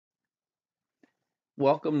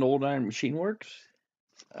Welcome to Old Iron Machine Works.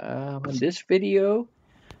 In this video,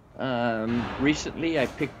 recently I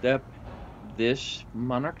picked up this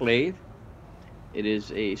Monarch Lathe. It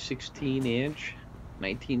is a 16-inch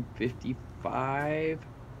 1955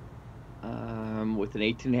 with an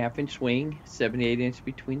 18.5-inch swing, 78-inch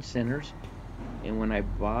between centers. And when I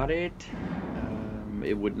bought it,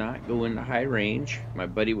 it would not go into high range. My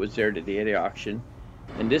buddy was there today at the auction.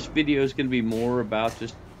 And this video is going to be more about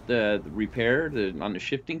just the repair on the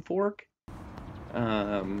shifting fork.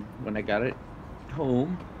 When I got it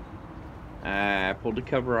home, I pulled the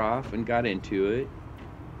cover off and got into it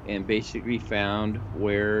and basically found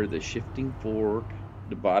where the shifting fork,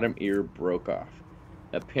 the bottom ear, broke off.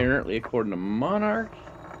 Apparently, according to Monarch,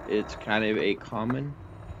 it's kind of a common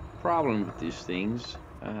problem with these things.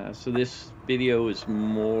 So this video is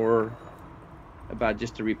more about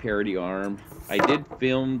just to repair the arm. I did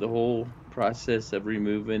film the whole process of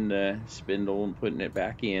removing the spindle and putting it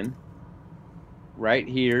back in. Right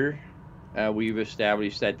here, we've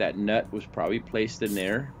established that that nut was probably placed in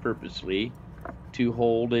there purposely to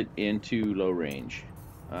hold it into low range.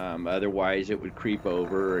 Otherwise, it would creep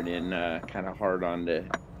over and then kind of hard on the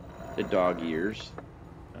dog ears.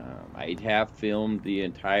 I have filmed the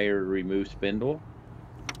entire removed spindle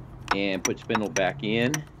and put spindle back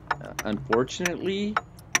in. Unfortunately,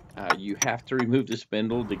 you have to remove the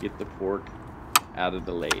spindle to get the fork out of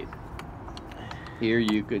the lathe. Here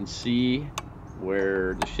you can see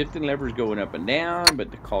where the shifting lever is going up and down,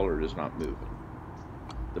 but the collar is not moving.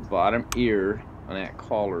 The bottom ear on that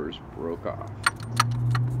collar is broke off.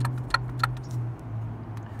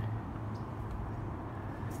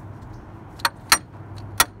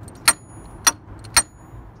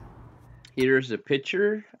 Here's a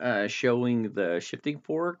picture showing the shifting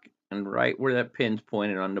fork, and right where that pin's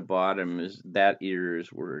pointed on the bottom is that ear is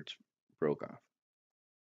where it's broke off.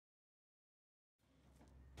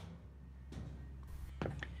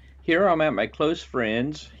 Here I'm at my close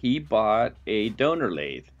friend's. He bought a donor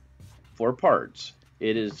lathe for parts.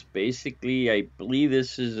 It is basically, I believe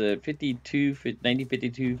this is a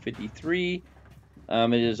 1952, 53.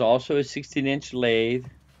 It is also a 16-inch lathe,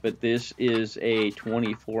 but this is a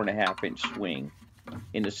 24.5-inch swing.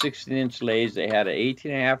 In the 16-inch lathes, they had an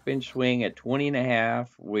 18.5-inch swing, a 20.5,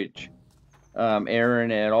 which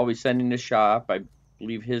Aaron had always sent in the shop. I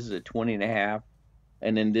believe his is a 20.5,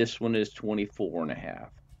 and then this one is 24.5.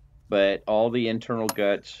 But all the internal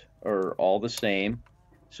guts are all the same.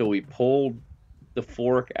 So we pulled the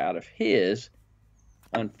fork out of his.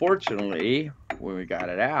 Unfortunately, when we got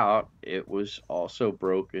it out, it was also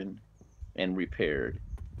broken and repaired.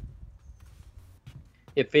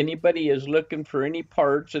 If anybody is looking for any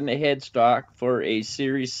parts in the headstock for a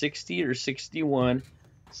Series 60 or 61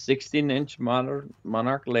 16-inch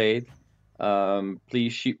Monarch lathe,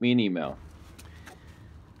 please shoot me an email.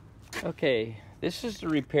 Okay, this is the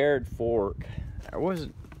repaired fork. I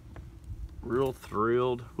wasn't real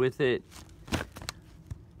thrilled with it,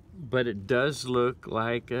 but it does look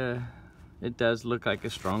like a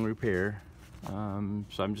strong repair. So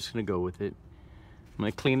I'm just gonna go with it. I'm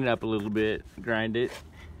gonna clean it up a little bit, grind it.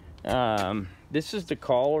 This is the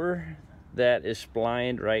collar that is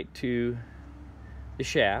splined right to the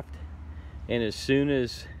shaft, and as soon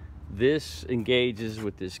as this engages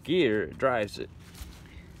with this gear, it drives it.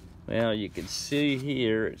 Well, you can see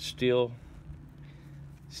here it still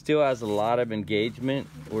has a lot of engagement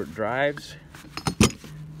where it drives,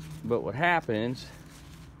 but what happens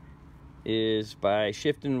is by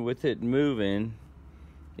shifting with it and moving,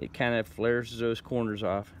 it kind of flares those corners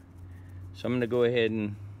off. So I'm gonna go ahead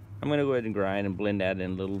and grind and blend that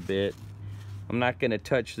in a little bit. I'm not gonna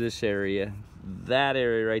touch this area. That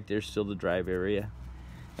area right there is still the drive area,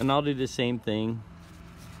 and I'll do the same thing.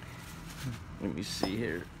 Let me see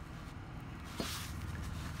here.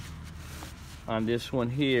 On this one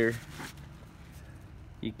here,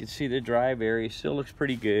 you can see the drive area still looks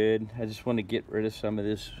pretty good. I just want to get rid of some of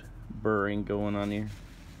this burring going on here.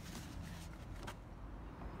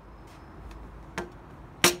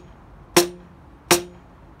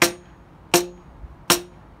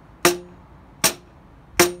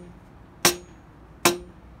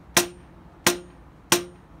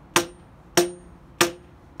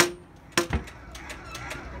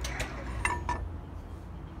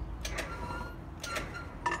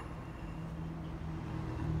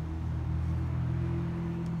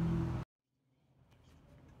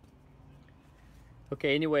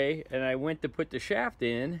 Okay, anyway, and I went to put the shaft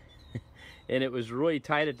in, and it was really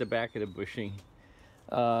tight at the back of the bushing,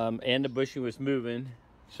 and the bushing was moving.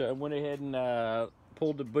 So I went ahead and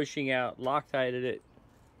pulled the bushing out, Loctited it,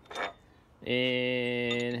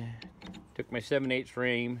 and took my 7/8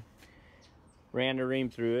 frame, ran the ream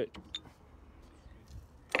through it,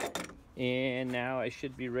 and now I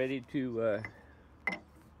should be ready to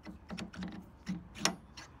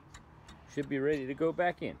go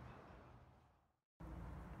back in.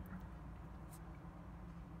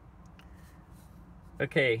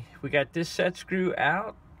 Okay, we got this set screw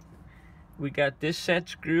out. We got this set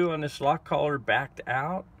screw on this lock collar backed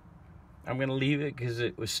out. I'm gonna leave it because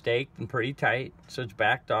it was staked and pretty tight, so it's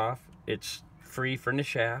backed off. It's free from the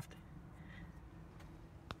shaft.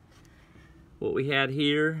 What we had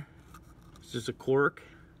here is just a cork,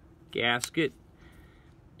 gasket,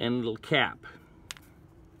 and a little cap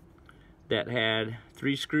that had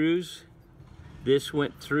 3 screws. This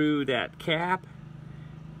went through that cap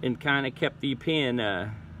and kind of kept the pin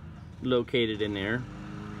located in there.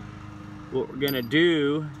 What we're gonna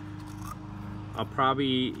do, I'll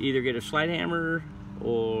probably either get a slide hammer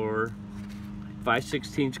or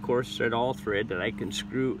 5/16 coarse thread all thread that I can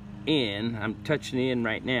screw in. I'm touching in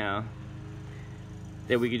right now.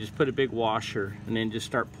 That we could just put a big washer and then just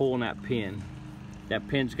start pulling that pin. That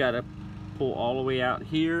pin's got to pull all the way out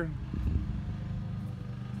here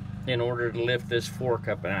in order to lift this fork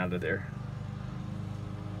up and out of there.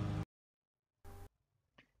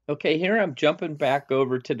 Okay, here I'm jumping back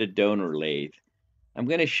over to the donor lathe. I'm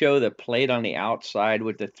going to show the plate on the outside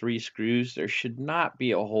with the 3 screws. There should not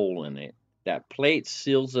be a hole in it. That plate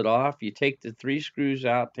seals it off. You take the 3 screws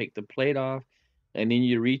out, take the plate off, and then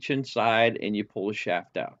you reach inside and you pull the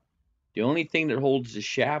shaft out. The only thing that holds the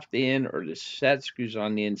shaft in are the set screws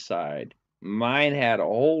on the inside. Mine had a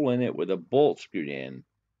hole in it with a bolt screwed in.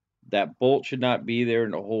 That bolt should not be there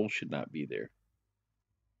and the hole should not be there.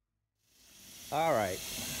 All right,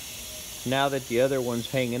 now that the other one's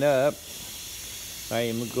hanging up, I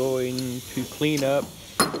am going to clean up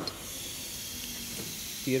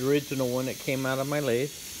the original one that came out of my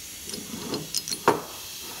lathe.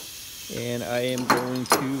 And I am going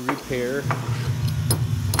to repair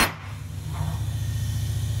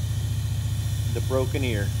the broken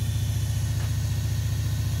ear.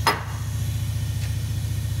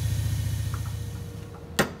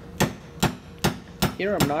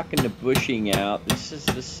 Here I'm knocking the bushing out. This is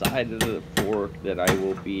the side of the fork that I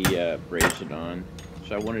will be brazing on.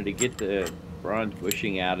 So I wanted to get the bronze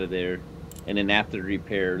bushing out of there, and then after the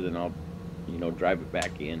repair, then I'll, drive it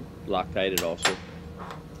back in. Loctite it also.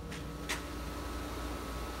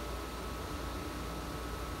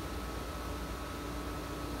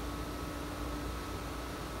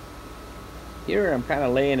 Here I'm kind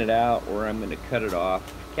of laying it out where I'm going to cut it off.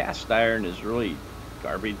 Cast iron is really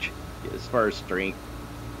garbage as far as strength.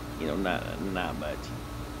 Not much.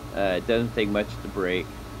 It doesn't take much to break.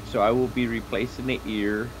 So I will be replacing the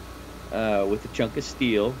ear with a chunk of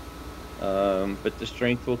steel. But the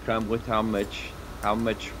strength will come with how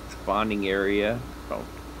much bonding area, or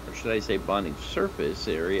should I say bonding surface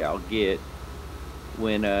area, I'll get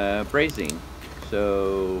when brazing.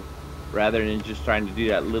 So rather than just trying to do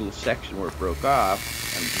that little section where it broke off,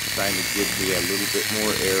 I'm just trying to give me a little bit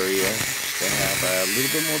more area to have a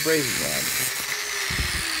little bit more brazing on.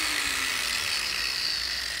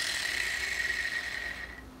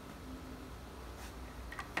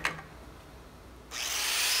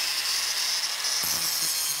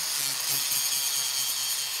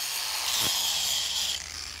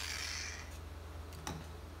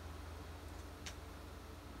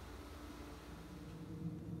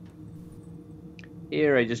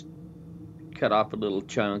 Here I just cut off a little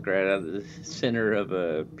chunk right out of the center of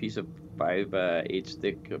a piece of 5/8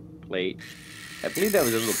 thick plate. I believe that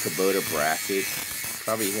was a little Kubota bracket.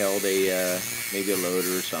 Probably held a maybe a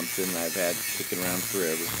loader or something I've had kicking around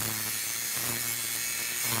forever.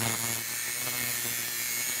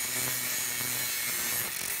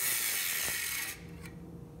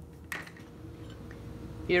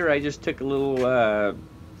 Here I just took a little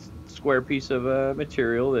square piece of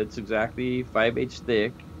material that's exactly 5/8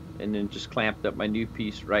 thick, and then just clamped up my new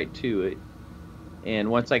piece right to it. And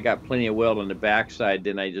once I got plenty of weld on the backside,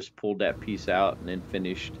 then I just pulled that piece out and then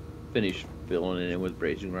finished filling it in with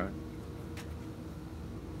brazing rod.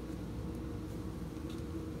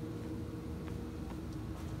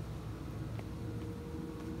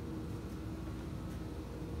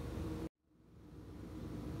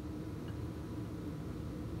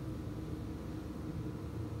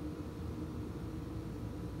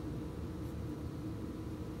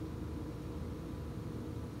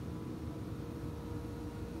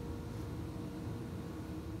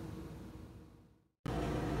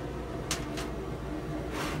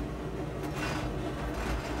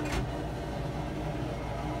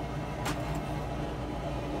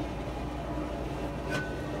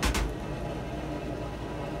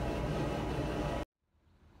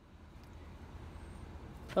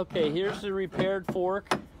 Okay, here's the repaired fork.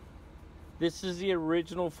 This is the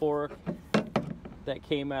original fork that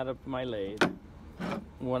came out of my lathe.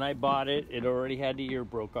 When I bought it, it already had the ear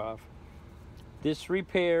broke off. This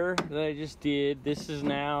repair that I just did, this is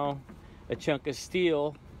now a chunk of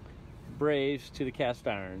steel brazed to the cast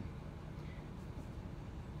iron.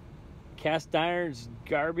 Cast iron's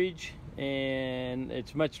garbage, and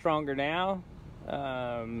it's much stronger now,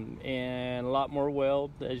 and a lot more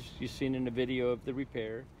weld, as you've seen in the video of the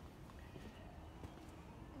repair.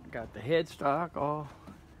 Got the headstock all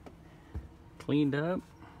cleaned up,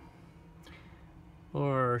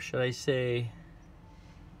 or should I say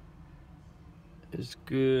as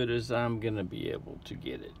good as I'm gonna be able to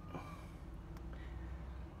get it.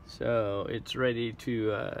 So it's ready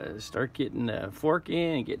to start getting the fork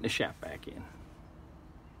in and getting the shaft back in.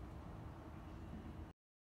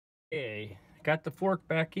 Okay, got the fork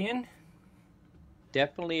back in.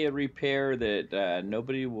 Definitely a repair that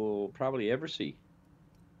nobody will probably ever see.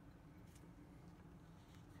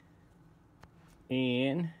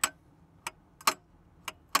 And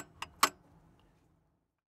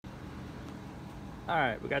all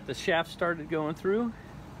right, we got the shaft started going through.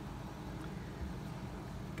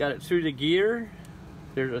 Got it through the gear.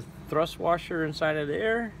 There's a thrust washer inside of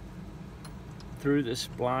there. Through this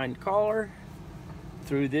blind collar.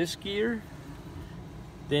 Through this gear.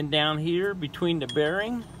 Then down here between the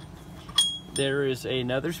bearing, there is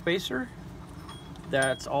another spacer.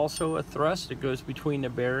 That's also a thrust that goes between the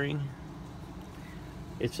bearing.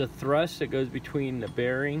 It's a thrust that goes between the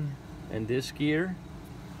bearing and this gear.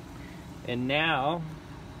 And now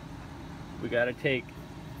we got to take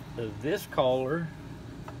this collar,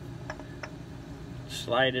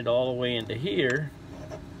 slide it all the way into here.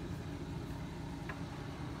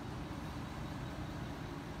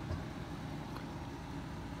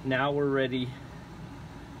 Now we're ready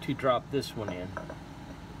to drop this one in.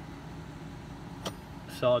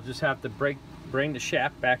 So I'll just have to bring the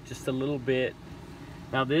shaft back just a little bit.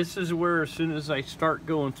 Now this is where, as soon as I start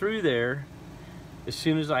going through there, as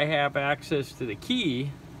soon as I have access to the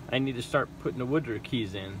key, I need to start putting the Woodruff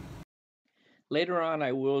keys in. Later on,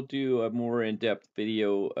 I will do a more in-depth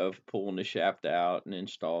video of pulling the shaft out and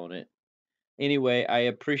installing it. Anyway, I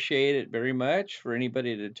appreciate it very much for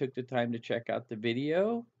anybody that took the time to check out the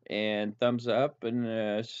video, and thumbs up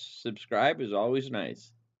and subscribe is always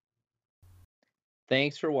nice.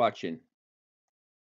 Thanks for watching.